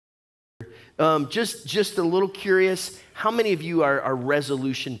Just a little curious, how many of you are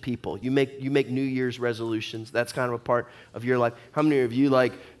resolution people? You make New Year's resolutions. That's kind of a part of your life. How many of you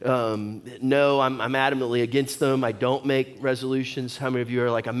no, I'm adamantly against them. I don't make resolutions. How many of you are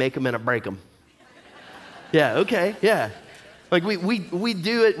like, I make them and I break them? Yeah, okay, yeah. Like we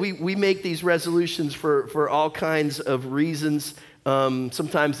do it, we make these resolutions for all kinds of reasons.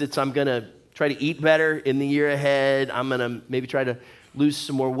 Sometimes it's I'm gonna try to eat better in the year ahead. I'm gonna maybe try to lose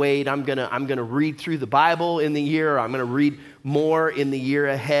some more weight. I'm gonna read through the Bible in the year. Or I'm gonna read more in the year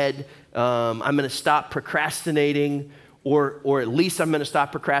ahead. I'm gonna stop procrastinating, or at least I'm gonna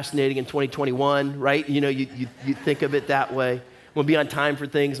stop procrastinating in 2021, right? You know, you think of it that way. I'm gonna be on time for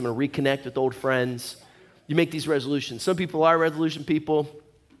things. I'm gonna reconnect with old friends. You make these resolutions. Some people are resolution people.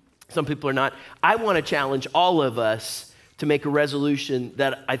 Some people are not. I want to challenge all of us to make a resolution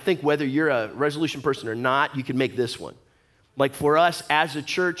that I think whether you're a resolution person or not, you can make this one. Like for us as a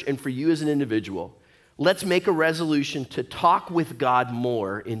church and for you as an individual, let's make a resolution to talk with God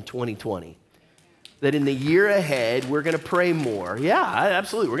more in 2020. That in the year ahead, we're going to pray more. Yeah,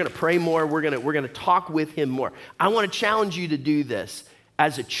 absolutely. We're going to pray more. We're going to talk with him more. I want to challenge you to do this.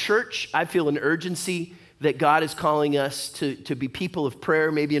 As a church, I feel an urgency that God is calling us to be people of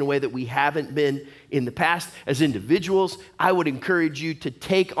prayer, maybe in a way that we haven't been in the past. As individuals, I would encourage you to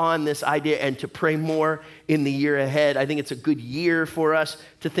take on this idea and to pray more in the year ahead. I think it's a good year for us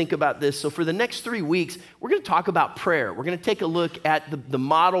to think about this. So for the next 3 weeks, we're going to talk about prayer. We're going to take a look at the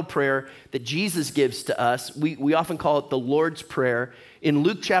model prayer that Jesus gives to us. We often call it the Lord's Prayer. In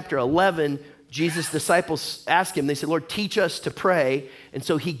Luke chapter 11, Jesus' disciples ask him, they said, Lord, teach us to pray. And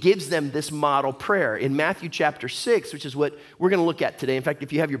so he gives them this model prayer. In Matthew chapter 6, which is what we're going to look at today. In fact,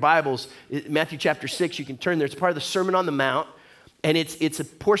 if you have your Bibles, Matthew chapter 6, you can turn there. It's part of the Sermon on the Mount. And it's a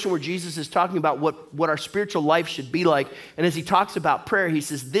portion where Jesus is talking about what our spiritual life should be like. And as he talks about prayer, he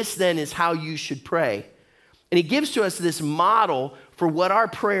says, this then is how you should pray. And he gives to us this model for what our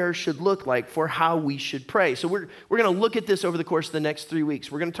prayer should look like, for how we should pray. So we're going to look at this over the course of the next 3 weeks.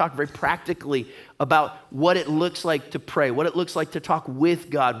 We're going to talk very practically about what it looks like to pray, what it looks like to talk with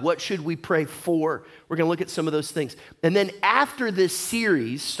God, what should we pray for. We're going to look at some of those things. And then after this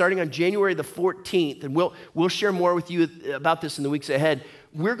series, starting on January the 14th, and we'll share more with you about this in the weeks ahead,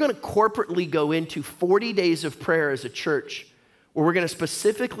 we're going to corporately go into 40 days of prayer as a church, where we're going to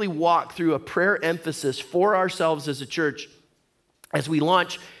specifically walk through a prayer emphasis for ourselves as a church as we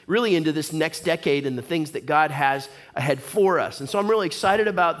launch really into this next decade and the things that God has ahead for us. And so I'm really excited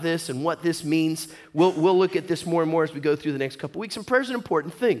about this and what this means. We'll look at this more and more as we go through the next couple weeks. And prayer is an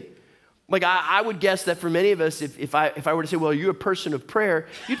important thing. Like I would guess that for many of us, if I were to say, well, are you a person of prayer?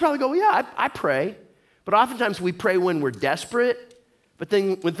 You'd probably go, well, yeah, I pray. But oftentimes we pray when we're desperate. But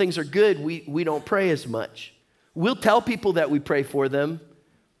then when things are good, we don't pray as much. We'll tell people that we pray for them,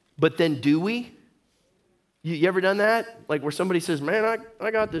 but then do we? You ever done that? Like where somebody says, man,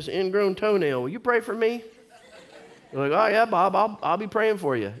 I got this ingrown toenail. Will you pray for me? You're like, oh yeah, Bob, I'll be praying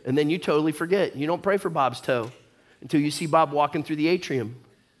for you. And then you totally forget. You don't pray for Bob's toe until you see Bob walking through the atrium.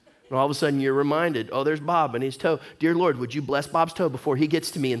 And all of a sudden you're reminded, oh, there's Bob and his toe. Dear Lord, would you bless Bob's toe before he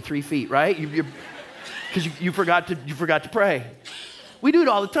gets to me in 3 feet, right? Because you forgot to pray. We do it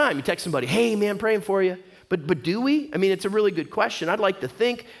all the time. You text somebody, hey man, praying for you. But do we? I mean, it's a really good question. I'd like to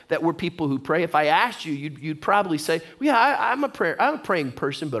think that we're people who pray. If I asked you, you'd probably say, well, yeah, I'm a praying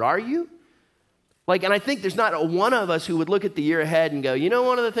person, but are you? Like, and I think there's not one of us who would look at the year ahead and go, you know,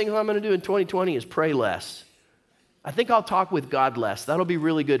 one of the things I'm going to do in 2020 is pray less. I think I'll talk with God less. That'll be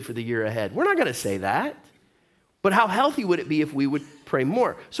really good for the year ahead. We're not going to say that. But how healthy would it be if we would pray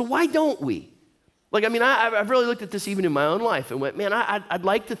more? So why don't we? Like, I mean, I've really looked at this even in my own life and went, man, I'd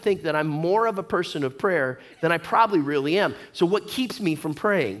like to think that I'm more of a person of prayer than I probably really am. So what keeps me from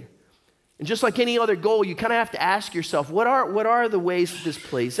praying? And just like any other goal, you kind of have to ask yourself, what are the ways that this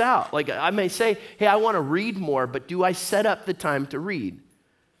plays out? Like, I may say, hey, I want to read more, but do I set up the time to read?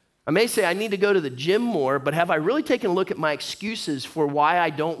 I may say I need to go to the gym more, but have I really taken a look at my excuses for why I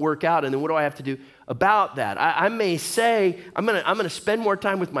don't work out, and then what do I have to do about that? I may say I'm gonna spend more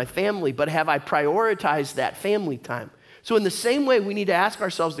time with my family, but have I prioritized that family time? So in the same way, we need to ask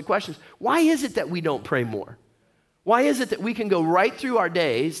ourselves the questions, why is it that we don't pray more? Why is it that we can go right through our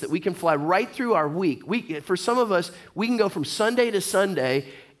days, that we can fly right through our week? For some of us, we can go from Sunday to Sunday,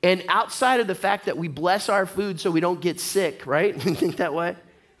 and outside of the fact that we bless our food so we don't get sick, right? You think that way?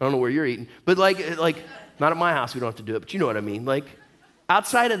 I don't know where you're eating, but like not at my house, we don't have to do it, but you know what I mean. Like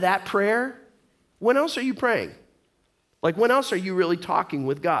outside of that prayer, when else are you praying? Like when else are you really talking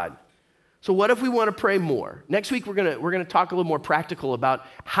with God? So what if we want to pray more? Next week, we're gonna talk a little more practical about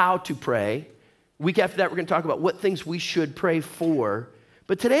how to pray. Week after that, we're gonna talk about what things we should pray for.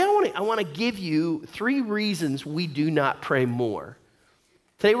 But today I want to give you 3 reasons we do not pray more.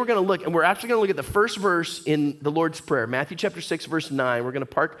 Today we're going to look, and we're actually going to look at the first verse in the Lord's Prayer, Matthew chapter 6, verse 9. We're going to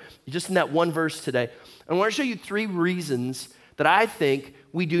park just in that one verse today. I want to show you 3 reasons that I think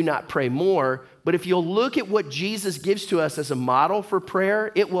we do not pray more. But if you'll look at what Jesus gives to us as a model for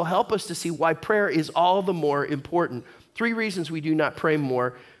prayer, it will help us to see why prayer is all the more important. 3 reasons we do not pray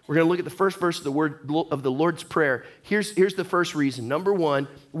more. We're going to look at the first verse of the Lord's Prayer. Here's the first reason. Number 1,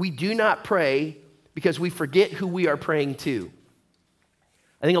 we do not pray because we forget who we are praying to.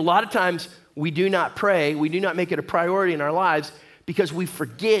 I think a lot of times we do not pray, we do not make it a priority in our lives because we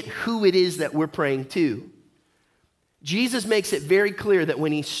forget who it is that we're praying to. Jesus makes it very clear that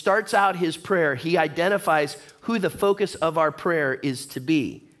when he starts out his prayer, he identifies who the focus of our prayer is to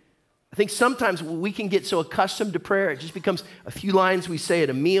be. I think sometimes we can get so accustomed to prayer, it just becomes a few lines we say at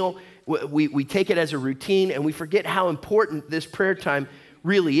a meal, we take it as a routine, and we forget how important this prayer time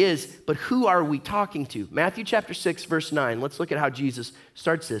really is. But who are we talking to? Matthew chapter 6, verse 9. Let's look at how Jesus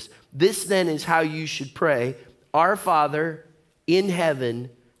starts this. This then is how you should pray. Our Father in heaven,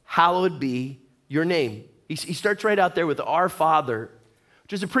 hallowed be your name. He starts right out there with Our Father,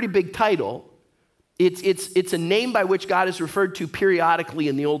 which is a pretty big title. It's a name by which God is referred to periodically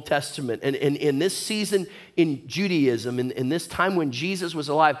in the Old Testament. And in this season in Judaism, in this time when Jesus was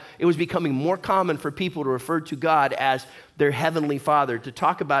alive, it was becoming more common for people to refer to God as their heavenly Father, to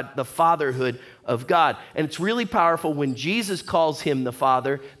talk about the fatherhood of God. And it's really powerful when Jesus calls him the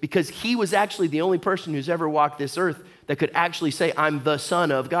Father, because he was actually the only person who's ever walked this earth that could actually say, I'm the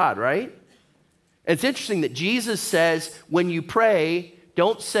Son of God, right? And it's interesting that Jesus says, when you pray,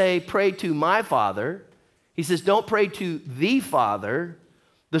 don't say, pray to my Father. He says, don't pray to the Father.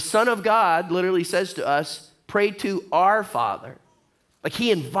 The Son of God literally says to us, pray to our Father. Like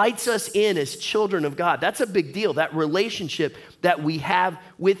he invites us in as children of God. That's a big deal, that relationship that we have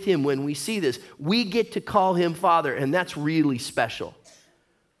with him when we see this. We get to call him Father, and that's really special.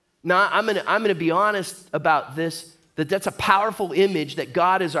 Now, I'm gonna be honest about this, that's a powerful image that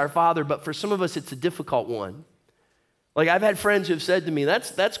God is our Father, but for some of us, it's a difficult one. Like I've had friends who've said to me,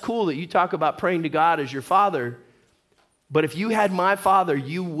 that's cool that you talk about praying to God as your Father, but if you had my Father,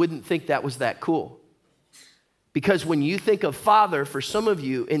 you wouldn't think that was that cool. Because when you think of Father, for some of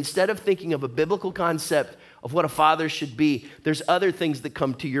you, instead of thinking of a biblical concept of what a father should be, there's other things that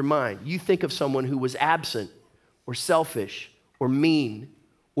come to your mind. You think of someone who was absent or selfish or mean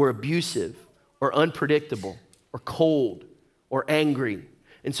or abusive or unpredictable or cold or angry.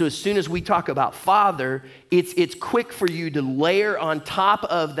 And so as soon as we talk about Father, it's quick for you to layer on top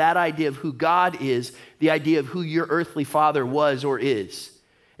of that idea of who God is, the idea of who your earthly father was or is,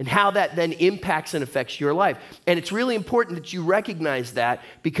 and how that then impacts and affects your life. And it's really important that you recognize that,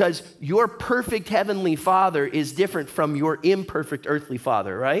 because your perfect heavenly Father is different from your imperfect earthly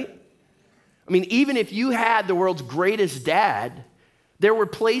father, right? I mean, even if you had the world's greatest dad, there were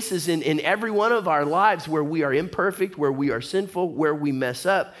places in every one of our lives where we are imperfect, where we are sinful, where we mess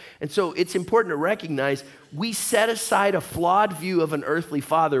up. And so it's important to recognize we set aside a flawed view of an earthly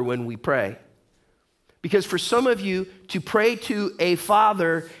father when we pray. Because for some of you, to pray to a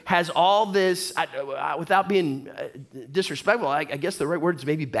father has all this, without being disrespectful, I guess the right word is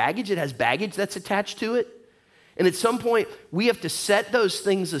maybe baggage. It has baggage that's attached to it. And at some point, we have to set those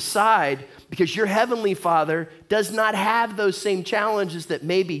things aside, because your heavenly Father does not have those same challenges that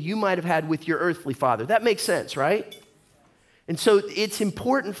maybe you might have had with your earthly father. That makes sense, right? And so it's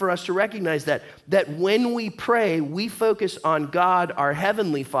important for us to recognize that when we pray, we focus on God, our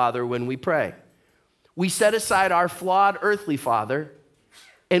heavenly Father, when we pray. We set aside our flawed earthly father,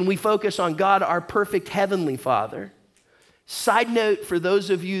 and we focus on God, our perfect heavenly Father. Side note for those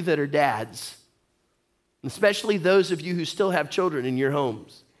of you that are dads, especially those of you who still have children in your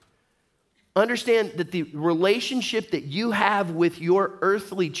homes, understand that the relationship that you have with your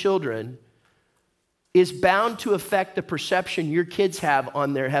earthly children is bound to affect the perception your kids have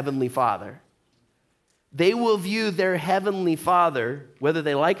on their heavenly Father. They will view their heavenly Father, whether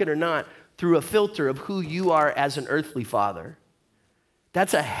they like it or not, through a filter of who you are as an earthly father.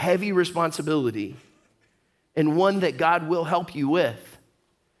 That's a heavy responsibility, and one that God will help you with,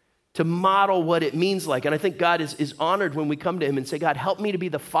 to model what it means like. And I think God is honored when we come to him and say, God, help me to be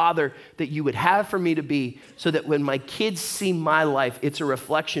the father that you would have for me to be, so that when my kids see my life, it's a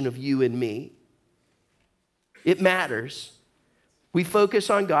reflection of you and me. It matters. We focus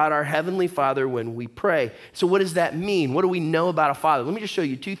on God, our heavenly Father, when we pray. So what does that mean? What do we know about a father? Let me just show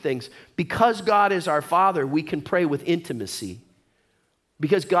you 2 things. Because God is our Father, we can pray with intimacy.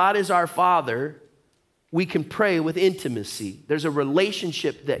 Because God is our Father, we can pray with intimacy. There's a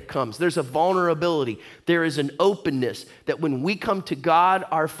relationship that comes. There's a vulnerability. There is an openness that when we come to God,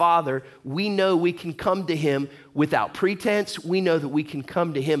 our Father, we know we can come to him without pretense. We know that we can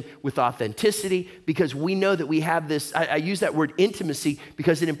come to him with authenticity because we know that we have this, I use that word intimacy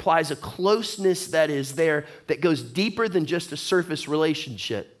because it implies a closeness that is there that goes deeper than just a surface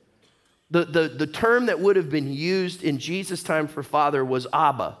relationship. The term that would have been used in Jesus' time for father was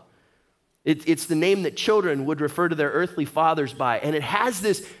Abba. It's the name that children would refer to their earthly fathers by. And it has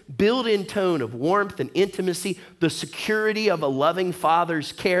this built-in tone of warmth and intimacy, the security of a loving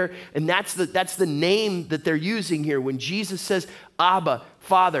father's care. And that's the name that they're using here. When Jesus says, Abba,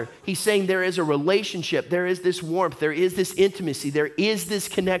 Father, he's saying there is a relationship, there is this warmth, there is this intimacy, there is this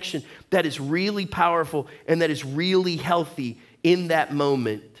connection that is really powerful and that is really healthy in that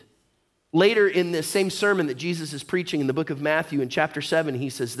moment. Later in this same sermon that Jesus is preaching in the book of Matthew in chapter 7, he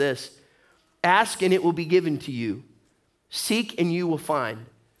says this, ask and it will be given to you. Seek and you will find.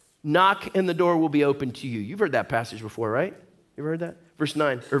 Knock and the door will be opened to you. You've heard that passage before, right? You ever heard that?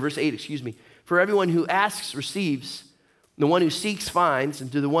 Verse 8, excuse me. For everyone who asks receives, the one who seeks finds,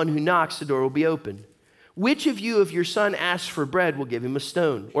 and to the one who knocks the door will be opened. Which of you, if your son asks for bread, will give him a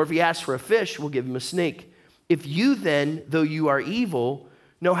stone? Or if he asks for a fish, will give him a snake? If you then, though you are evil,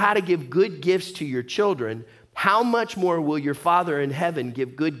 know how to give good gifts to your children, how much more will your Father in heaven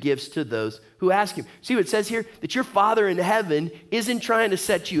give good gifts to those who ask him? See what it says here? That your Father in heaven isn't trying to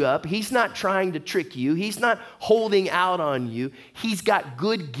set you up. He's not trying to trick you. He's not holding out on you. He's got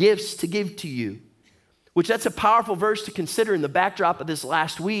good gifts to give to you, which that's a powerful verse to consider in the backdrop of this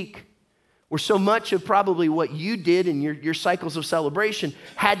last week, where so much of probably what you did in your cycles of celebration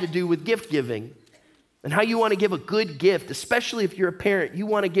had to do with gift giving. And how you want to give a good gift, especially if you're a parent, you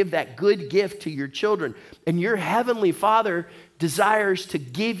want to give that good gift to your children. And your heavenly Father desires to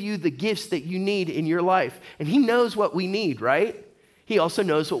give you the gifts that you need in your life. And he knows what we need, right? He also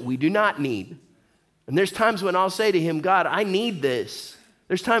knows what we do not need. And there's times when I'll say to him, God, I need this.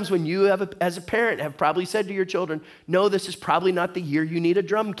 There's times when you as a parent have probably said to your children, no, this is probably not the year you need a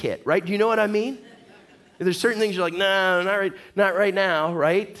drum kit, right? Do you know what I mean? There's certain things you're like, no, not right now,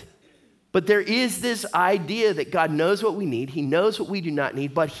 right? But there is this idea that God knows what we need. He knows what we do not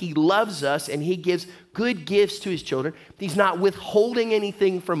need, but he loves us and he gives good gifts to his children. He's not withholding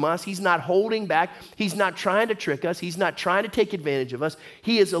anything from us. He's not holding back. He's not trying to trick us. He's not trying to take advantage of us.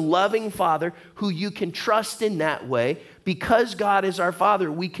 He is a loving Father who you can trust in that way. Because God is our Father,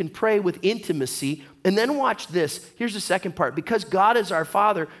 we can pray with intimacy. And then watch this. Here's the second part. Because God is our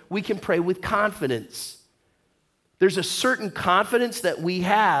Father, we can pray with confidence. There's a certain confidence that we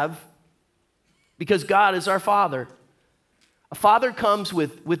have because God is our Father. A father comes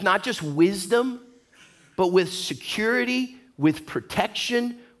with not just wisdom, but with security, with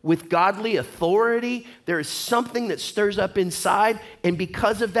protection, with godly authority. There is something that stirs up inside, and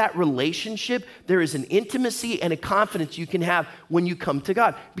because of that relationship, there is an intimacy and a confidence you can have when you come to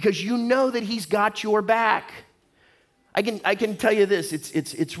God, because you know that he's got your back. I can tell you this,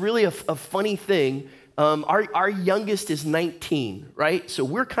 it's really a funny thing. Our youngest is 19, right? So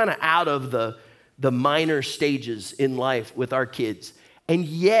we're kind of out of the minor stages in life with our kids. And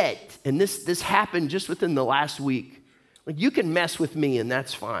yet, and this happened just within the last week, like you can mess with me and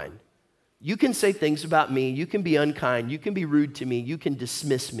that's fine. You can say things about me, you can be unkind, you can be rude to me, you can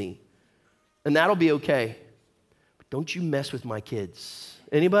dismiss me, and that'll be okay. But don't you mess with my kids.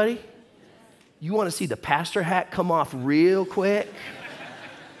 Anybody? You want to see the pastor hat come off real quick?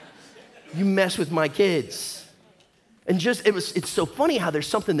 You mess with my kids. And it's so funny how there's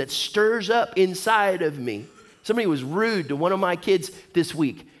something that stirs up inside of me. Somebody was rude to one of my kids this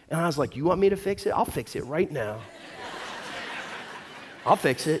week. And I was like, you want me to fix it? I'll fix it right now. I'll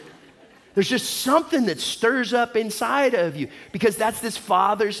fix it. There's just something that stirs up inside of you because that's this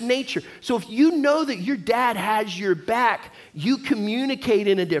father's nature. So if you know that your dad has your back, you communicate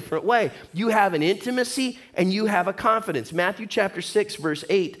in a different way. You have an intimacy and you have a confidence. Matthew chapter 6, verse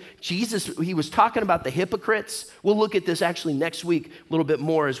 8, Jesus, he was talking about the hypocrites. We'll look at this actually next week a little bit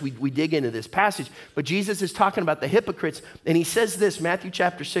more as we dig into this passage. But Jesus is talking about the hypocrites, and he says this, Matthew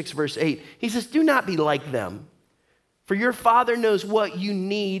chapter 6, verse 8. He says, do not be like them, for your Father knows what you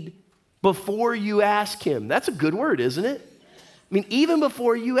need before you ask him. That's a good word, isn't it? I mean, even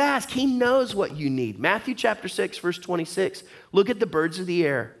before you ask, he knows what you need. Matthew chapter 6, verse 26. Look at the birds of the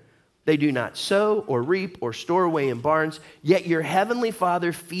air. They do not sow or reap or store away in barns, yet your heavenly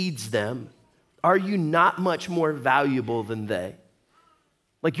Father feeds them. Are you not much more valuable than they?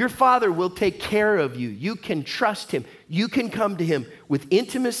 Like your Father will take care of you. You can trust him. You can come to him with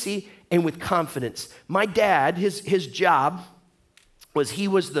intimacy and with confidence. My dad, his job was he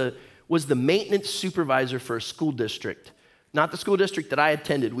was the was the maintenance supervisor for a school district. Not the school district that I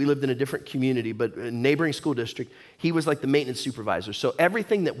attended. We lived in a different community, but a neighboring school district. He was like the maintenance supervisor. So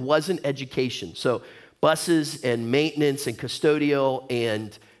everything that wasn't education, so buses and maintenance and custodial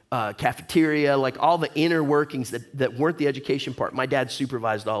and cafeteria, like all the inner workings that weren't the education part, my dad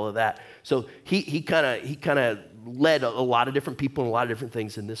supervised all of that. So he kind of led a lot of different people and a lot of different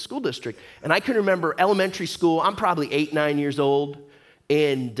things in this school district. And I can remember elementary school. I'm probably 8, 9 years old,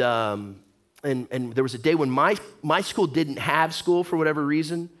 and there was a day when my school didn't have school for whatever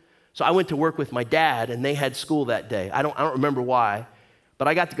reason. So I went to work with my dad, and they had school that day. I don't remember why, but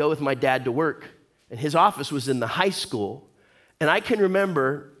I got to go with my dad to work, and his office was in the high school. And I can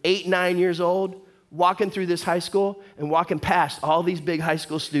remember 8, 9 years old, walking through this high school and walking past all these big high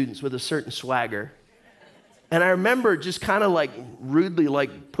school students with a certain swagger. And I remember just kind of like rudely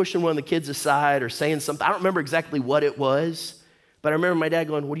like pushing one of the kids aside or saying something. I don't remember exactly what it was, but I remember my dad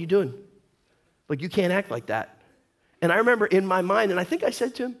going, "What are you doing? Like, you can't act like that." And I remember in my mind, and I think I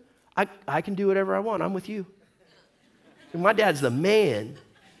said to him, I can do whatever I want. I'm with you. And my dad's the man.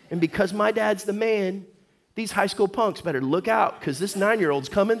 And because my dad's the man, these high school punks better look out, because this 9-year-old's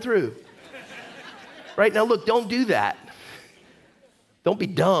coming through. Right? Now, look, don't do that. Don't be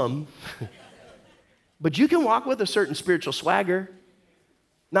dumb. But you can walk with a certain spiritual swagger,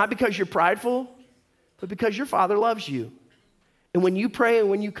 not because you're prideful, but because your Father loves you. And when you pray and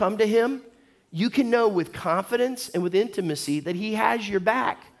when you come to him, you can know with confidence and with intimacy that he has your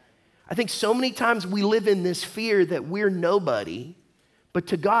back. I think so many times we live in this fear that we're nobody. But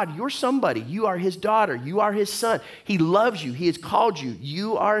to God, you're somebody. You are his daughter. You are his son. He loves you. He has called you.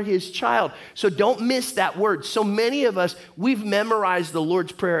 You are his child. So don't miss that word. So many of us, we've memorized the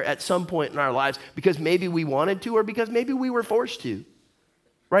Lord's Prayer at some point in our lives because maybe we wanted to or because maybe we were forced to.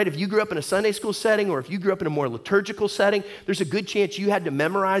 Right? If you grew up in a Sunday school setting or if you grew up in a more liturgical setting, there's a good chance you had to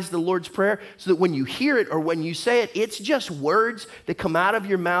memorize the Lord's Prayer so that when you hear it or when you say it, it's just words that come out of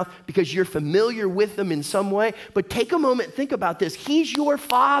your mouth because you're familiar with them in some way. But take a moment and think about this. He's your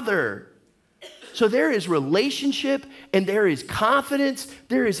Father. So there is relationship and there is confidence.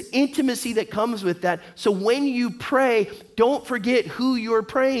 There is intimacy that comes with that. So when you pray, don't forget who you're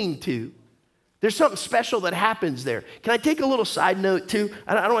praying to. There's something special that happens there. Can I take a little side note too?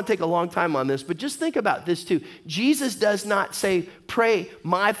 I don't want to take a long time on this, but just think about this too. Jesus does not say, pray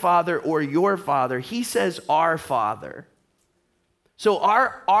my Father or your Father. He says our Father. So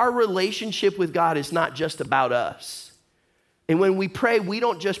our relationship with God is not just about us. And when we pray, we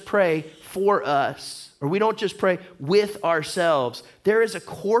don't just pray for us, or we don't just pray with ourselves. There is a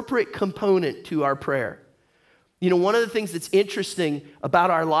corporate component to our prayer. You know, one of the things that's interesting about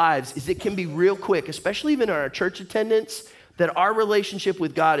our lives is it can be real quick, especially even in our church attendance, that our relationship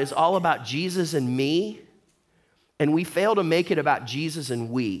with God is all about Jesus and me, and we fail to make it about Jesus and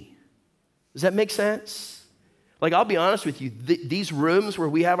we. Does that make sense? Like, I'll be honest with you, these rooms where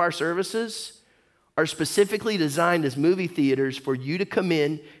we have our services are specifically designed as movie theaters for you to come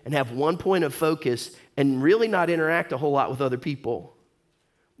in and have one point of focus and really not interact a whole lot with other people.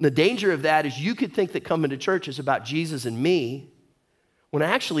 The danger of that is you could think that coming to church is about Jesus and me, when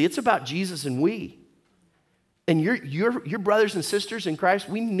actually it's about Jesus and we. And your brothers and sisters in Christ,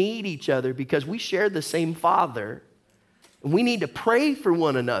 we need each other because we share the same Father. And we need to pray for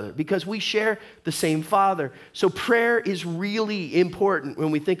one another because we share the same Father. So prayer is really important when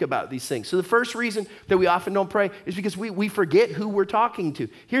we think about these things. So the first reason that we often don't pray is because we forget who we're talking to.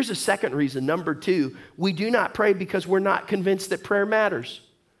 Here's a second reason, number 2. We do not pray because we're not convinced that prayer matters.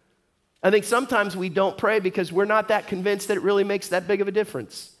 I think sometimes we don't pray because we're not that convinced that it really makes that big of a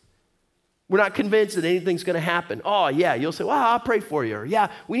difference. We're not convinced that anything's going to happen. Oh, yeah, you'll say, well, I'll pray for you. Or,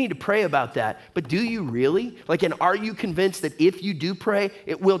 yeah, we need to pray about that. But do you really? Like, and are you convinced that if you do pray,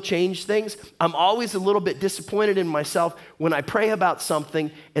 it will change things? I'm always a little bit disappointed in myself when I pray about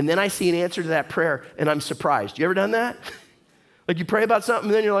something and then I see an answer to that prayer and I'm surprised. You ever done that? Like, you pray about something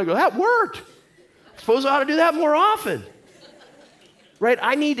and then you're like, well, that worked. I suppose I ought to do that more often. Right?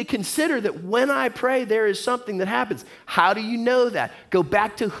 I need to consider that when I pray, there is something that happens. How do you know that? Go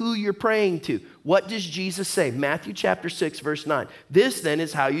back to who you're praying to. What does Jesus say? Matthew chapter 6, verse 9. This then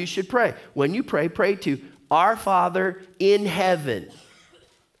is how you should pray. When you pray, pray to our Father in heaven.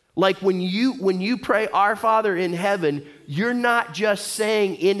 Like when you pray our Father in heaven, you're not just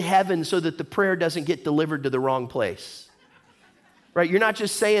saying in heaven so that the prayer doesn't get delivered to the wrong place. Right? You're not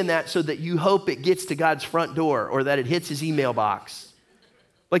just saying that so that you hope it gets to God's front door or that it hits his email box.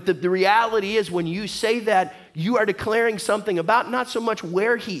 Like the reality is when you say that, you are declaring something about not so much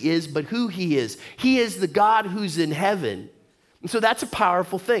where he is, but who he is. He is the God who's in heaven. And so that's a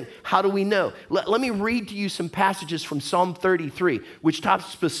powerful thing. How do we know? Let me read to you some passages from Psalm 33, which talks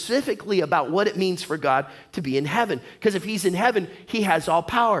specifically about what it means for God to be in heaven. Because if he's in heaven, he has all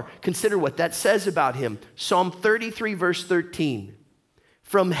power. Consider what that says about him. Psalm 33, verse 13.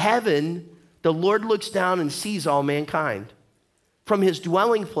 From heaven, the Lord looks down and sees all mankind. From his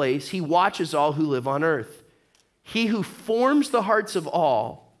dwelling place, he watches all who live on earth. He who forms the hearts of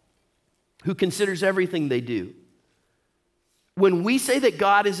all, who considers everything they do. When we say that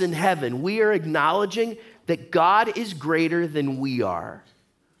God is in heaven, we are acknowledging that God is greater than we are.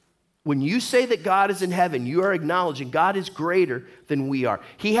 When you say that God is in heaven, you are acknowledging God is greater than we are.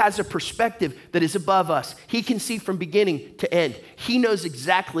 He has a perspective that is above us. He can see from beginning to end. He knows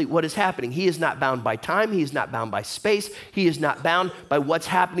exactly what is happening. He is not bound by time. He is not bound by space. He is not bound by what's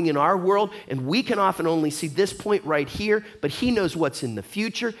happening in our world. And we can often only see this point right here, but he knows what's in the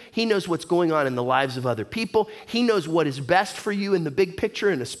future. He knows what's going on in the lives of other people. He knows what is best for you in the big picture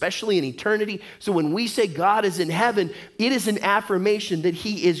and especially in eternity. So when we say God is in heaven, it is an affirmation that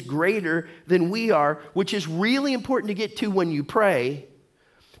he is greater than we are, which is really important to get to when you pray.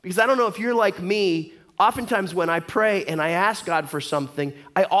 Because I don't know if you're like me, oftentimes when I pray and I ask God for something,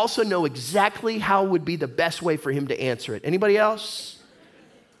 I also know exactly how would be the best way for him to answer it. Anybody else?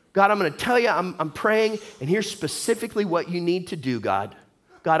 God, I'm going to tell you, I'm praying, and here's specifically what you need to do, God.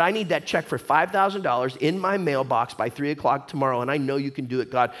 God, I need that check for $5,000 in my mailbox by 3 o'clock tomorrow, and I know you can do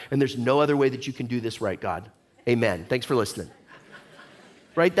it, God, and there's no other way that you can do this right, God. Amen. Thanks for listening.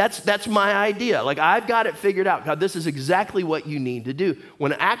 Right? That's my idea. Like, I've got it figured out. God, this is exactly what you need to do.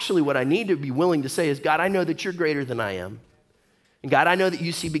 When actually what I need to be willing to say is, God, I know that you're greater than I am. And God, I know that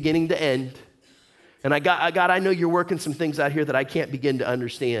you see beginning to end. And God, I know you're working some things out here that I can't begin to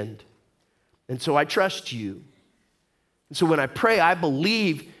understand. And so I trust you. And so when I pray, I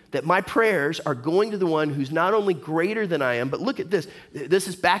believe that my prayers are going to the one who's not only greater than I am, but look at this. This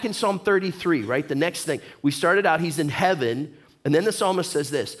is back in Psalm 33, right? The next thing. We started out, he's in heaven. And then the psalmist says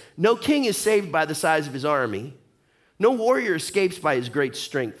this, no king is saved by the size of his army. No warrior escapes by his great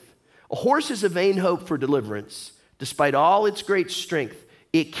strength. A horse is a vain hope for deliverance. Despite all its great strength,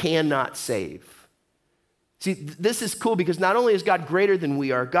 it cannot save. See, this is cool because not only is God greater than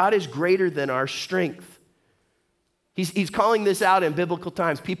we are, God is greater than our strength. He's calling this out in biblical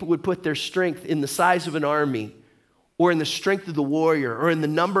times. People would put their strength in the size of an army or in the strength of the warrior or in the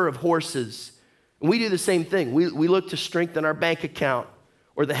number of horses. And we do the same thing. We look to strengthen our bank account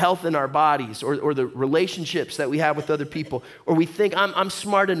or the health in our bodies or the relationships that we have with other people. Or we think, I'm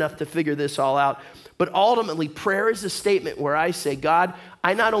smart enough to figure this all out. But ultimately, prayer is a statement where I say, God,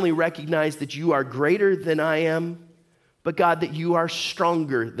 I not only recognize that you are greater than I am, but God, that you are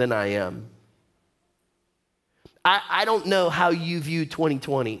stronger than I am. I don't know how you view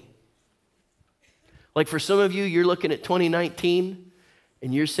 2020. Like for some of you, you're looking at 2019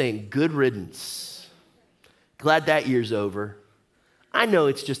 and you're saying, good riddance. Glad that year's over. I know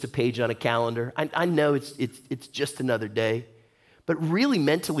it's just a page on a calendar. I know it's just another day. But really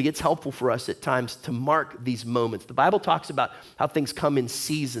mentally, it's helpful for us at times to mark these moments. The Bible talks about how things come in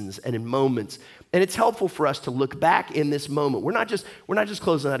seasons and in moments. And it's helpful for us to look back in this moment. We're not just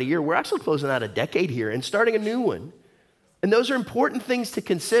closing out a year. We're actually closing out a decade here and starting a new one. And those are important things to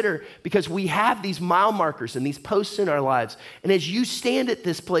consider because we have these mile markers and these posts in our lives. And as you stand at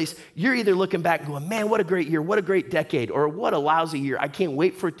this place, you're either looking back and going, man, what a great year, what a great decade, or what a lousy year. I can't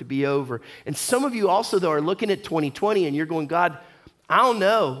wait for it to be over. And some of you also, though, are looking at 2020 and you're going, God, I don't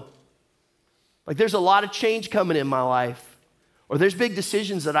know. Like there's a lot of change coming in my life, or there's big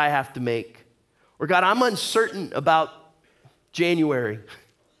decisions that I have to make. Or God, I'm uncertain about January.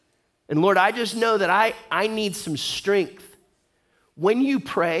 And Lord, I just know that I need some strength. When you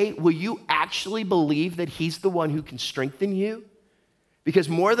pray, will you actually believe that he's the one who can strengthen you? Because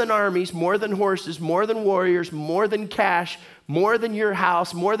more than armies, more than horses, more than warriors, more than cash, more than your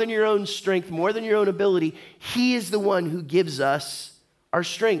house, more than your own strength, more than your own ability, he is the one who gives us our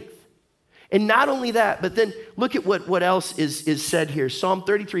strength. And not only that, but then look at what else is said here. Psalm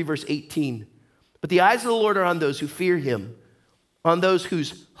 33, verse 18. But the eyes of the Lord are on those who fear him, on those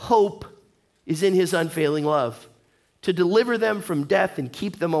whose hope is in his unfailing love, to deliver them from death and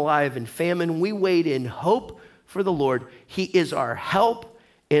keep them alive in famine. We wait in hope for the Lord. He is our help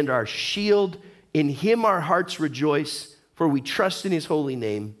and our shield. In him our hearts rejoice, for we trust in his holy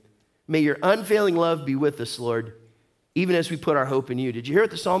name. May your unfailing love be with us, Lord, even as we put our hope in you. Did you hear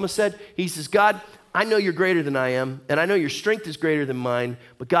what the psalmist said? He says, God, I know you're greater than I am, and I know your strength is greater than mine,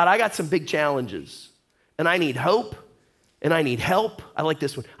 but God, I got some big challenges, and I need hope, and I need help. I like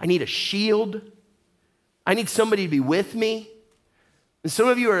this one. I need a shield. I need somebody to be with me. And some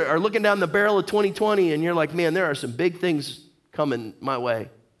of you are looking down the barrel of 2020, and you're like, man, there are some big things coming my way.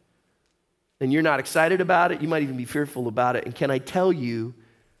 And you're not excited about it. You might even be fearful about it. And can I tell you,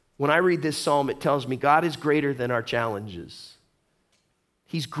 when I read this psalm, it tells me God is greater than our challenges.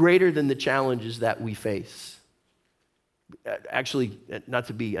 He's greater than the challenges that we face. Actually, not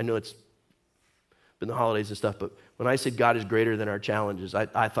to be, I know it's been the holidays and stuff, but when I said God is greater than our challenges,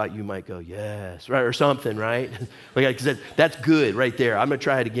 I thought you might go, yes, right, or something, right? Like, that's good right there. I'm going to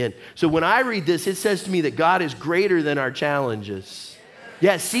try it again. So when I read this, it says to me that God is greater than our challenges.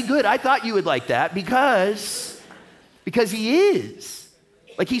 Yes, see, good. I thought you would like that because he is.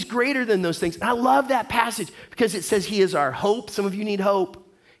 Like, he's greater than those things. And I love that passage because it says he is our hope. Some of you need hope.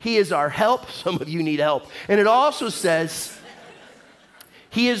 He is our help. Some of you need help. And it also says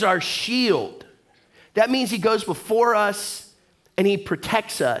he is our shield. That means he goes before us and he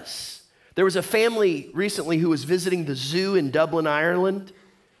protects us. There was a family recently who was visiting the zoo in Dublin, Ireland,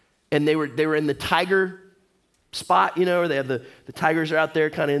 and they were in the tiger spot, you know, where they have the tigers are out there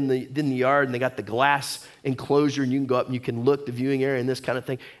kind of in the yard, and they got the glass enclosure, and you can go up and you can look the viewing area and this kind of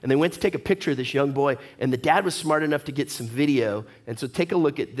thing. And they went to take a picture of this young boy, and the dad was smart enough to get some video. And so take a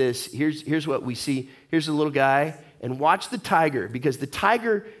look at this. Here's what we see. Here's a little guy, and watch the tiger, because the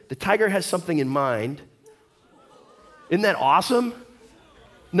tiger has something in mind. Isn't that awesome?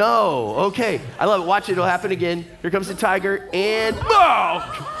 No, okay. I love it. Watch it. It'll happen again. Here comes the tiger, and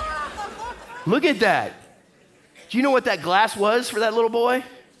oh! Look at that. Do you know what that glass was for that little boy?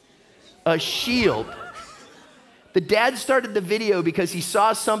 A shield. The dad started the video because he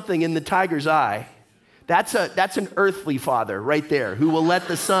saw something in the tiger's eye. That's an earthly father right there who will let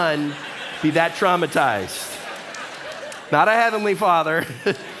the son be that traumatized. Not a heavenly father.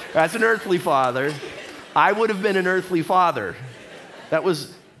 That's an earthly father. I would have been an earthly father.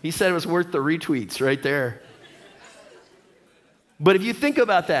 He said it was worth the retweets right there. But if you think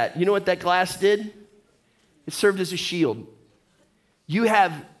about that, you know what that glass did? It served as a shield. You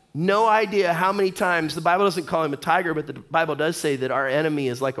have no idea how many times, the Bible doesn't call him a tiger, but the Bible does say that our enemy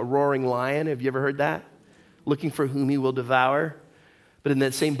is like a roaring lion. Have you ever heard that? Looking for whom he will devour. But in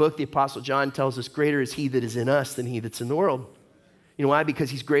that same book, the Apostle John tells us, greater is he that is in us than he that's in the world. You know why? Because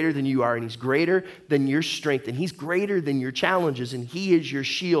he's greater than you are, and he's greater than your strength, and he's greater than your challenges, and he is your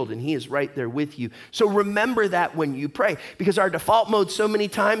shield, and he is right there with you. So remember that when you pray, because our default mode so many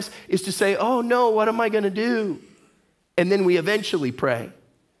times is to say, oh no, what am I going to do? And then we eventually pray.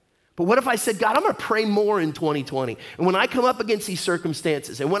 But what if I said, God, I'm going to pray more in 2020. And when I come up against these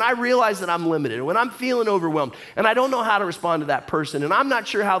circumstances, and when I realize that I'm limited, and when I'm feeling overwhelmed, and I don't know how to respond to that person, and I'm not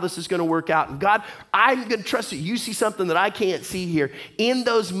sure how this is going to work out, and God, I'm going to trust that you see something that I can't see here. In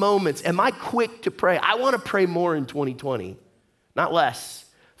those moments, am I quick to pray? I want to pray more in 2020, not less.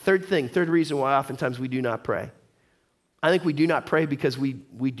 Third reason why oftentimes we do not pray. I think we do not pray because we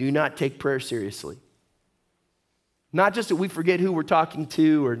do not take prayer seriously. Not just that we forget who we're talking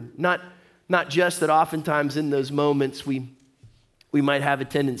to, or not just that oftentimes in those moments we might have a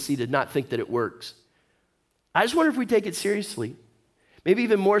tendency to not think that it works. I just wonder if we take it seriously. Maybe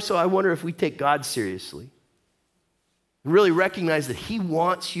even more so, I wonder if we take God seriously. Really recognize that he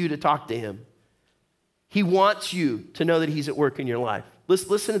wants you to talk to him. He wants you to know that he's at work in your life.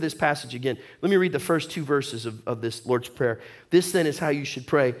 Listen to this passage again. Let me read the first two verses of this Lord's Prayer. This then is how you should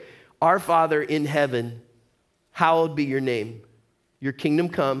pray. Our Father in heaven, hallowed be your name. Your kingdom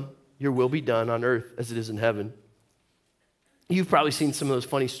come, your will be done on earth as it is in heaven. You've probably seen some of those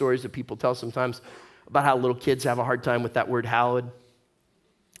funny stories that people tell sometimes about how little kids have a hard time with that word hallowed.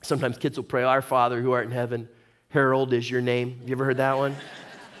 Sometimes kids will pray, our Father who art in heaven, herald is your name. Have you ever heard that one?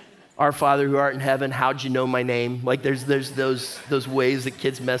 Our Father who art in heaven, how'd you know my name? Like there's those ways that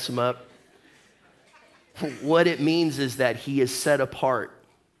kids mess them up. What it means is that he is set apart.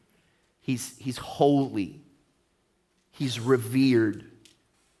 He's holy. He's revered.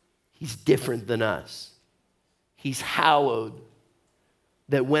 He's different than us. He's hallowed.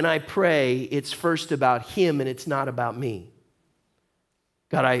 That when I pray, it's first about him and it's not about me.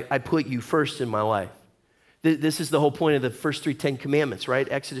 God, I put you first in my life. This is the whole point of the first three 10 commandments, right?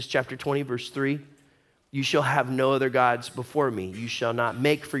 Exodus chapter 20, verse 3. You shall have no other gods before me. You shall not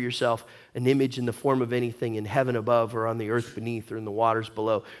make for yourself an image in the form of anything in heaven above or on the earth beneath or in the waters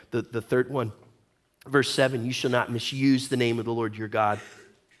below. The third one, verse 7, you shall not misuse the name of the Lord your God.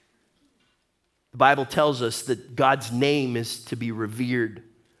 The Bible tells us that God's name is to be revered.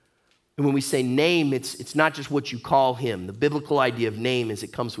 And when we say name, it's not just what you call him. The biblical idea of name is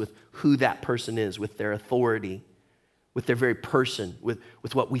it comes with who that person is, with their authority, with their very person, with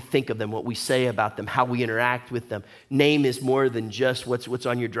what we think of them, what we say about them, how we interact with them. Name is more than just what's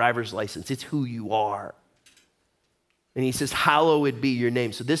on your driver's license. It's who you are. And he says, hallowed be your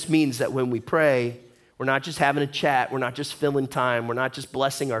name. So this means that when we pray, We're not just having a chat. We're not just filling time. We're not just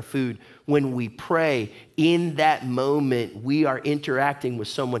blessing our food. When we pray, in that moment, we are interacting with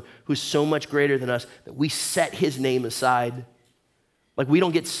someone who's so much greater than us that we set his name aside. Like, we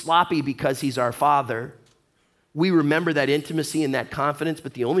don't get sloppy because he's our Father. We remember that intimacy and that confidence,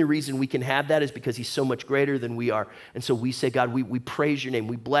 but the only reason we can have that is because he's so much greater than we are. And so we say, God, we praise your name,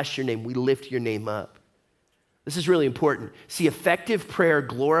 we bless your name, we lift your name up. This is really important. See, effective prayer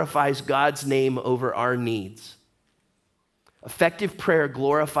glorifies God's name over our needs. Effective prayer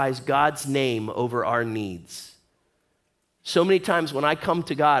glorifies God's name over our needs. So many times when I come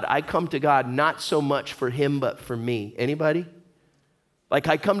to God not so much for him, but for me. Anybody? Like,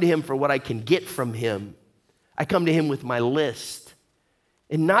 I come to him for what I can get from him. I come to him with my list.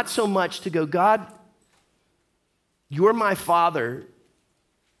 And not so much to go, God, you're my Father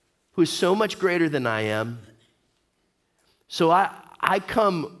who is so much greater than I am. So I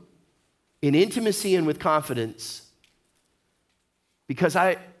come in intimacy and with confidence because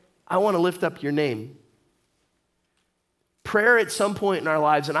I want to lift up your name. Prayer at some point in our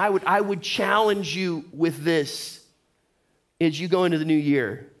lives, and I would challenge you with this as you go into the new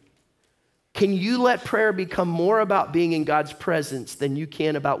year. Can you let prayer become more about being in God's presence than you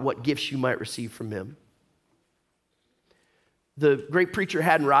can about what gifts you might receive from him? The great preacher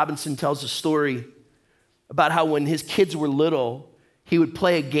Haddon Robinson tells a story about how when his kids were little, he would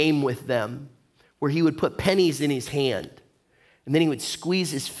play a game with them where he would put pennies in his hand, and then he would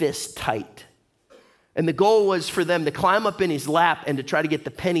squeeze his fist tight. And the goal was for them to climb up in his lap and to try to get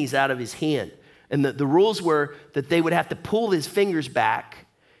the pennies out of his hand. And the rules were that they would have to pull his fingers back.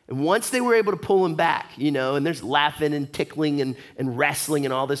 And once they were able to pull him back, and there's laughing and tickling and wrestling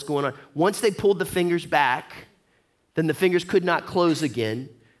and all this going on. Once they pulled the fingers back, then the fingers could not close again.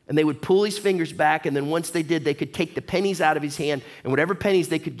 And they would pull his fingers back, and then once they did, they could take the pennies out of his hand, and whatever pennies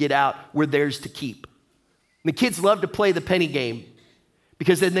they could get out were theirs to keep. And the kids loved to play the penny game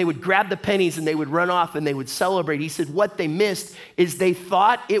because then they would grab the pennies and they would run off and they would celebrate. He said what they missed is they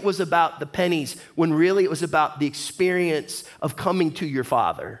thought it was about the pennies when really it was about the experience of coming to your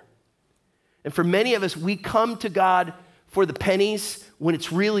Father. And for many of us, we come to God for the pennies when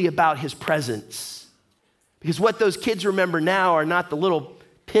it's really about his presence. Because what those kids remember now are not the little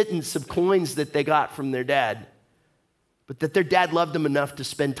pittance of coins that they got from their dad, but that their dad loved them enough to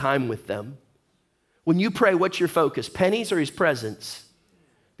spend time with them. When you pray, what's your focus? Pennies or his presence?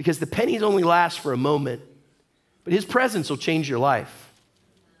 Because the pennies only last for a moment, but his presence will change your life.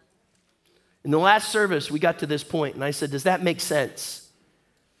 In the last service, we got to this point, and I said, does that make sense?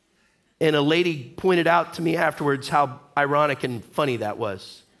 And a lady pointed out to me afterwards how ironic and funny that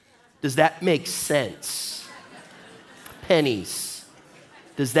was. Does that make sense? Pennies.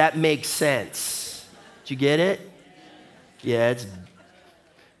 Does that make sense? Did you get it? Yeah, it's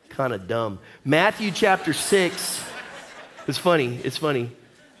kind of dumb. Matthew chapter 6. It's funny.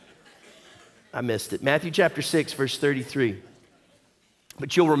 I missed it. Matthew chapter 6, verse 33.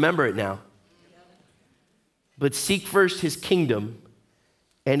 But you'll remember it now. But seek first his kingdom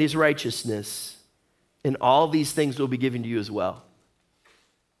and his righteousness, and all these things will be given to you as well.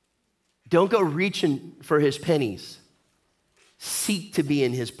 Don't go reaching for his pennies. Seek to be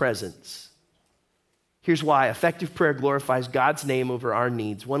in his presence. Here's why. Effective prayer glorifies God's name over our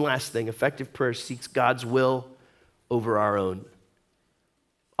needs. One last thing. Effective prayer seeks God's will over our own.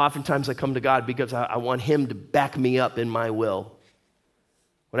 Oftentimes I come to God because I want him to back me up in my will.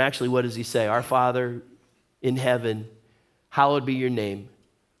 When actually, what does he say? Our Father in heaven, hallowed be your name.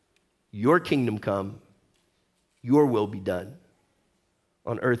 Your kingdom come. Your will be done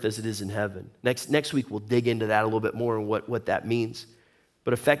on earth as it is in heaven. Next week, we'll dig into that a little bit more and what that means.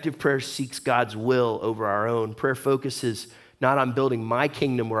 But effective prayer seeks God's will over our own. Prayer focuses not on building my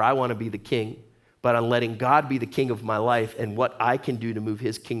kingdom where I want to be the king, but on letting God be the king of my life and what I can do to move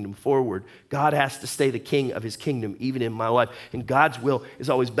his kingdom forward. God has to stay the king of his kingdom even in my life. And God's will is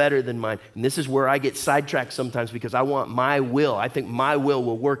always better than mine. And this is where I get sidetracked sometimes because I want my will. I think my will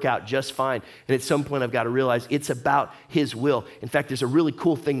work out just fine. And at some point I've got to realize it's about his will. In fact, there's a really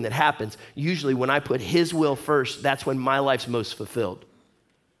cool thing that happens. Usually when I put his will first, that's when my life's most fulfilled.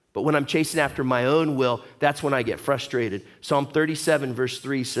 But when I'm chasing after my own will, that's when I get frustrated. Psalm 37, verse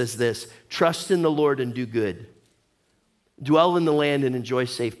 3 says this, trust in the Lord and do good. Dwell in the land and enjoy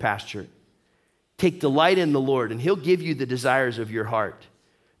safe pasture. Take delight in the Lord, and he'll give you the desires of your heart.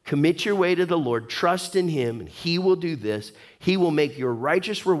 Commit your way to the Lord, trust in him, and he will do this. He will make your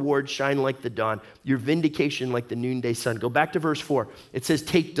righteous reward shine like the dawn, your vindication like the noonday sun. Go back to verse 4. It says,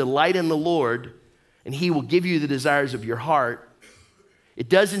 take delight in the Lord, and he will give you the desires of your heart. It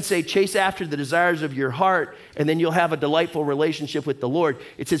doesn't say chase after the desires of your heart and then you'll have a delightful relationship with the Lord.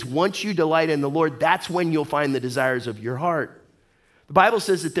 It says once you delight in the Lord, that's when you'll find the desires of your heart. The Bible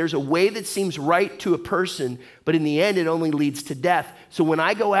says that there's a way that seems right to a person, but in the end, it only leads to death. So when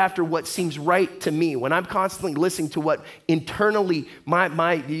I go after what seems right to me, when I'm constantly listening to what internally you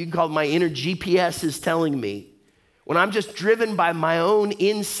can call it my inner GPS is telling me, when I'm just driven by my own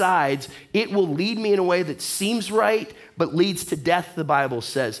insides, it will lead me in a way that seems right, but leads to death, the Bible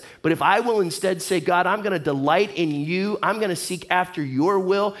says. But if I will instead say, God, I'm going to delight in you, I'm going to seek after your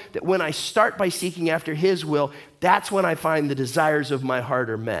will, that when I start by seeking after his will, that's when I find the desires of my heart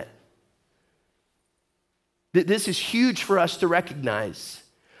are met. This is huge for us to recognize.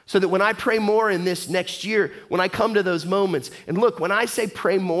 So that when I pray more in this next year, when I come to those moments, and look, when I say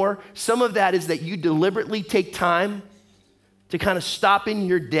pray more, some of that is that you deliberately take time to kind of stop in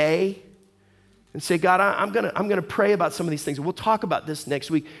your day and say, God, I'm gonna pray about some of these things. We'll talk about this next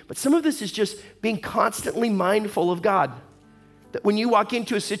week. But some of this is just being constantly mindful of God. That when you walk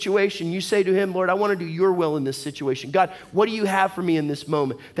into a situation, you say to him, Lord, I want to do your will in this situation. God, what do you have for me in this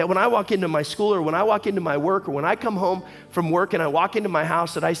moment? That when I walk into my school or when I walk into my work or when I come home from work and I walk into my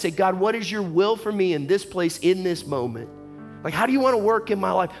house, that I say, God, what is your will for me in this place, in this moment? Like, how do you want to work in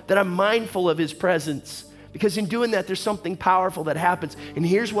my life? That I'm mindful of his presence. Because in doing that, there's something powerful that happens. And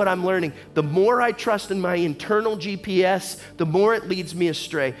here's what I'm learning. The more I trust in my internal GPS, the more it leads me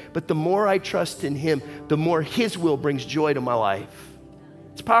astray. But the more I trust in him, the more his will brings joy to my life.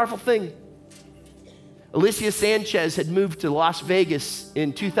 It's a powerful thing. Alicia Sanchez had moved to Las Vegas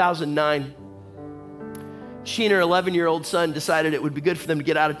in 2009. She and her 11-year-old son decided it would be good for them to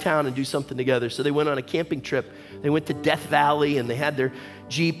get out of town and do something together. So they went on a camping trip. They went to Death Valley and they had their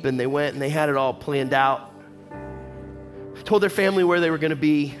Jeep and they went and they had it all planned out. Told their family where they were going to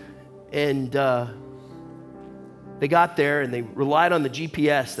be, and they got there and they relied on the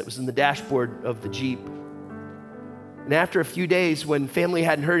GPS that was in the dashboard of the Jeep. And after a few days, when family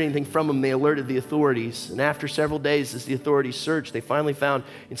hadn't heard anything from them, they alerted the authorities. And after several days, as the authorities searched, they finally found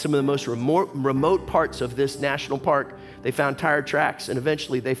in some of the most remote parts of this national park, they found tire tracks, and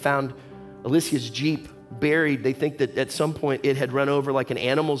eventually they found Alicia's Jeep buried. They think that at some point it had run over like an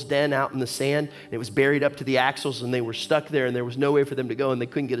animal's den out in the sand. And it was buried up to the axles and they were stuck there and there was no way for them to go and they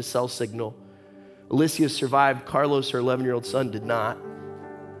couldn't get a cell signal. Alicia survived. Carlos, her 11-year-old son, did not.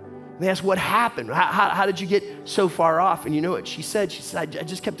 And they asked, what happened? How did you get so far off? And you know what she said? She said, I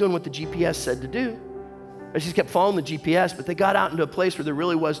just kept doing what the GPS said to do. I just kept following the GPS, but they got out into a place where there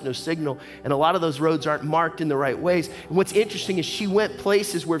really was no signal, and a lot of those roads aren't marked in the right ways. And what's interesting is she went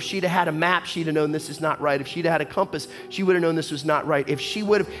places where if she'd have had a map, she'd have known this is not right. If she'd have had a compass, she would have known this was not right. If she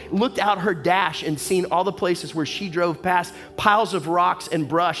would have looked out her dash and seen all the places where she drove past, piles of rocks and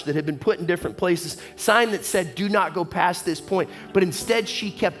brush that had been put in different places, sign that said, do not go past this point. But instead, she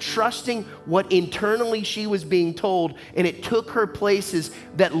kept trusting what internally she was being told, and it took her places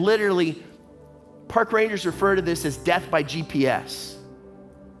that literally park rangers refer to this as death by GPS.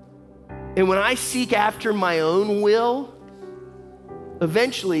 And when I seek after my own will,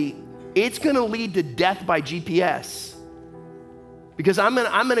 eventually it's going to lead to death by GPS. Because I'm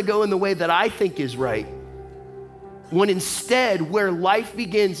going to go in the way that I think is right. When instead where life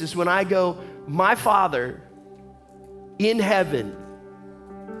begins is when I go, my Father in heaven,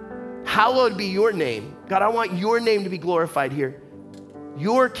 hallowed be your name. God, I want your name to be glorified here.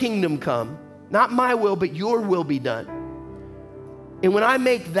 Your kingdom come. Not my will, but your will be done. And when I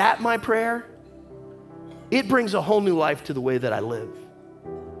make that my prayer, it brings a whole new life to the way that I live.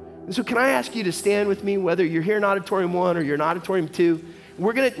 And so can I ask you to stand with me, whether you're here in Auditorium 1 or you're in Auditorium 2.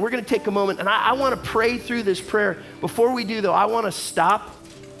 We're gonna take a moment, and I want to pray through this prayer. Before we do, though, I want to stop,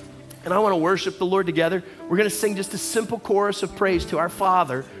 and I want to worship the Lord together. We're going to sing just a simple chorus of praise to our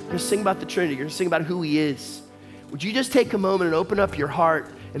Father. We're going to sing about the Trinity. We're going to sing about who he is. Would you just take a moment and open up your heart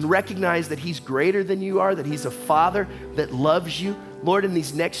and recognize that he's greater than you are, that he's a Father that loves you? Lord, in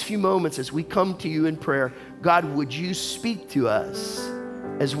these next few moments as we come to you in prayer, God, would you speak to us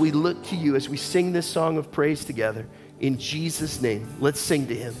as we look to you, as we sing this song of praise together? In Jesus' name, let's sing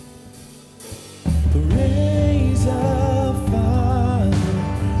to him. Praise the Father,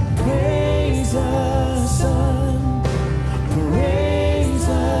 praise the Son, praise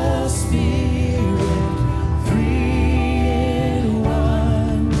the Spirit.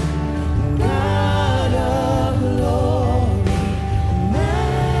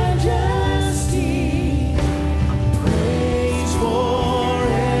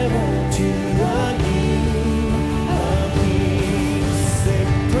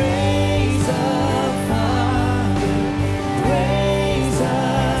 Father.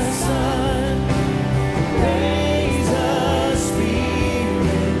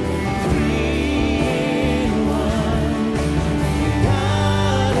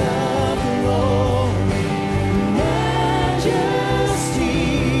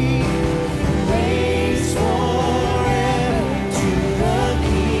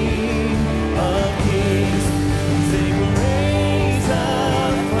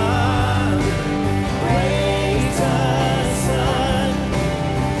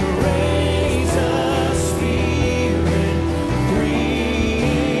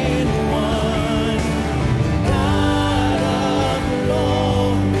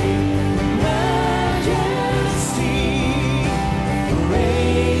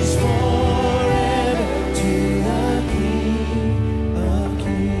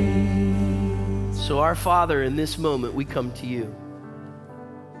 our Father, in this moment, we come to you.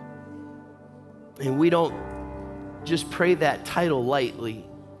 And we don't just pray that title lightly.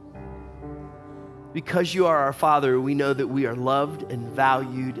 Because you are our Father, we know that we are loved and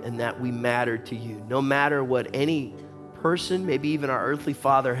valued and that we matter to you. No matter what any person, maybe even our earthly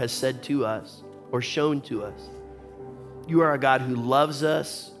father, has said to us or shown to us. You are a God who loves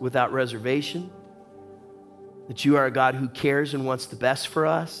us without reservation. That you are a God who cares and wants the best for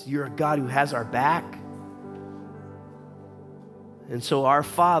us. You're a God who has our back. And so our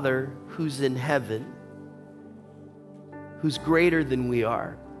Father who's in heaven, who's greater than we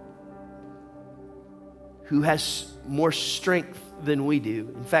are, who has more strength than we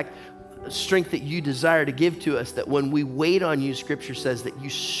do. In fact, strength that you desire to give to us, that when we wait on you, Scripture says that you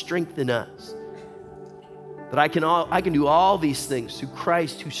strengthen us. That I can do all these things through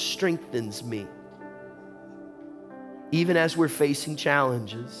Christ who strengthens me. Even as we're facing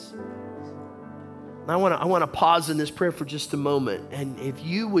challenges. I want to pause in this prayer for just a moment. And if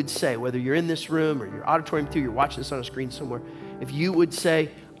you would say, whether you're in this room or your auditorium too, you're watching this on a screen somewhere, if you would say,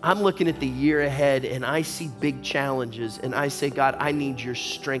 I'm looking at the year ahead and I see big challenges and I say, God, I need your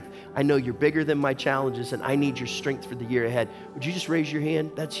strength. I know you're bigger than my challenges and I need your strength for the year ahead. Would you just raise your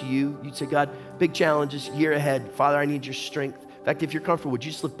hand? That's you. You'd say, God, big challenges, year ahead. Father, I need your strength. In fact, if you're comfortable, would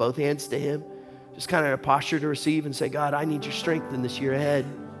you just lift both hands to him? Just kind of a posture to receive and say, God, I need your strength in this year ahead.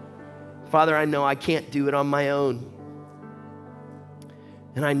 Father, I know I can't do it on my own.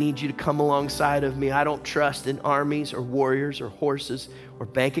 And I need you to come alongside of me. I don't trust in armies or warriors or horses or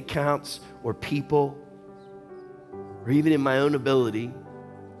bank accounts or people or even in my own ability.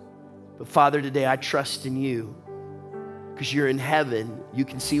 But Father, today I trust in you because you're in heaven. You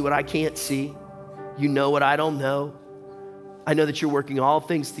can see what I can't see. You know what I don't know. I know that you're working all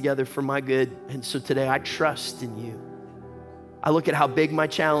things together for my good. And so today I trust in you. I look at how big my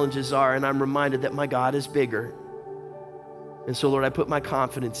challenges are and I'm reminded that my God is bigger. And so, Lord, I put my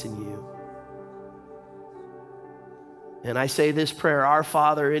confidence in you. And I say this prayer, our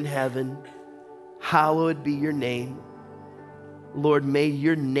Father in heaven, hallowed be your name. Lord, may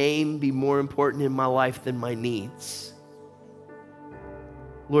your name be more important in my life than my needs.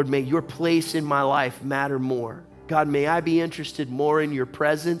 Lord, may your place in my life matter more. God, may I be interested more in your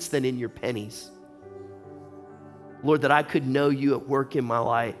presence than in your pennies. Lord, that I could know you at work in my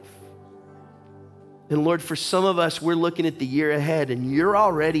life. And Lord, for some of us, we're looking at the year ahead and you're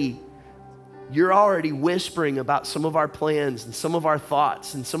already whispering about some of our plans and some of our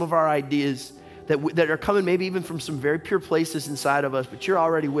thoughts and some of our ideas that are coming maybe even from some very pure places inside of us, but you're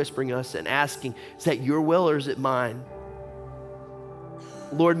already whispering us and asking, is that your will or is it mine?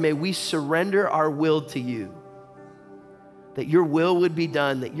 Lord, may we surrender our will to you, that your will would be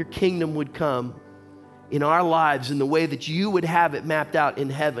done, that your kingdom would come in our lives in the way that you would have it mapped out in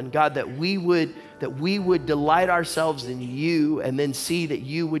heaven. God, that we would delight ourselves in you and then see that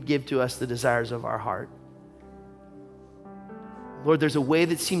you would give to us the desires of our heart. Lord, there's a way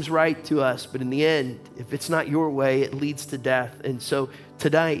that seems right to us, but in the end, if it's not your way, it leads to death. And so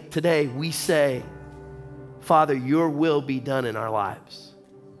today we say, Father, your will be done in our lives.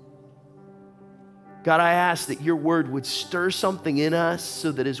 God, I ask that your word would stir something in us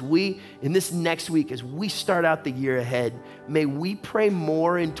so that as we, in this next week, as we start out the year ahead, may we pray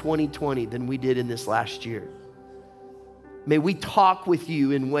more in 2020 than we did in this last year. May we talk with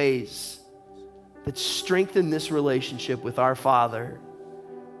you in ways that strengthen this relationship with our Father,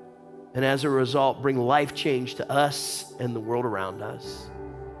 and as a result, bring life change to us and the world around us.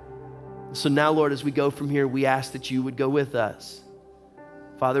 So now, Lord, as we go from here, we ask that you would go with us.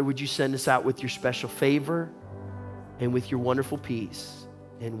 Father, would you send us out with your special favor and with your wonderful peace?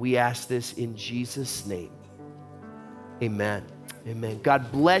 And we ask this in Jesus' name. Amen. Amen.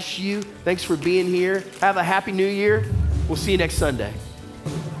 God bless you. Thanks for being here. Have a happy new year. We'll see you next Sunday.